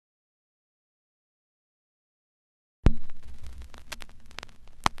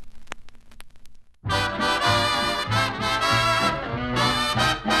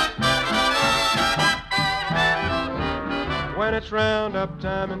it's roundup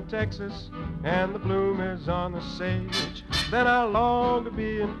time in Texas, and the bloom is on the sage. Then I long to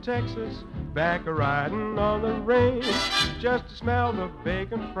be in Texas, back a-riding on the range, just to smell the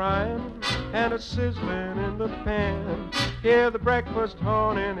bacon frying and a sizzling in the pan. Hear the breakfast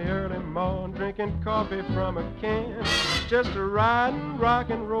horn in the early morn, drinking coffee from a can, just a-riding,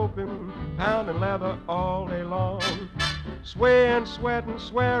 rocking, roping, pounding leather all day long. Swaying, sweating,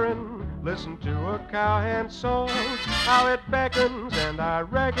 swearing, listen to a cowhand song, how it beckons, and I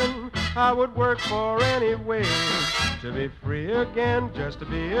reckon I would work for any wage to be free again, just to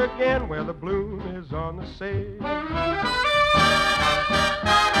be again where the bloom is on the sage.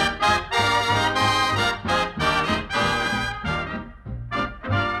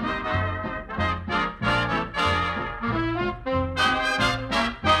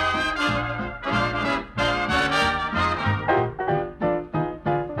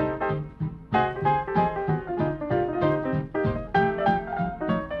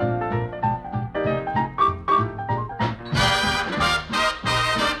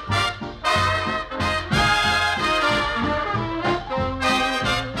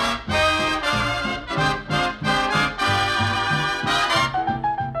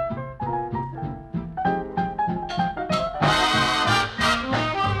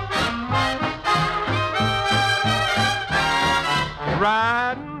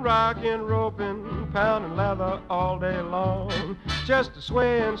 Riding, rocking, roping, pounding leather all day long, just a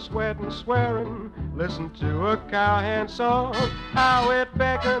swaying, sweating, swearing, listen to a cowhand song, how it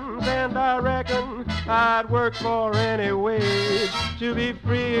beckons, and I reckon I'd work for any wage to be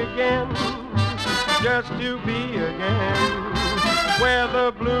free again, just to be again where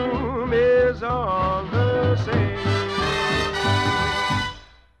the bloom is on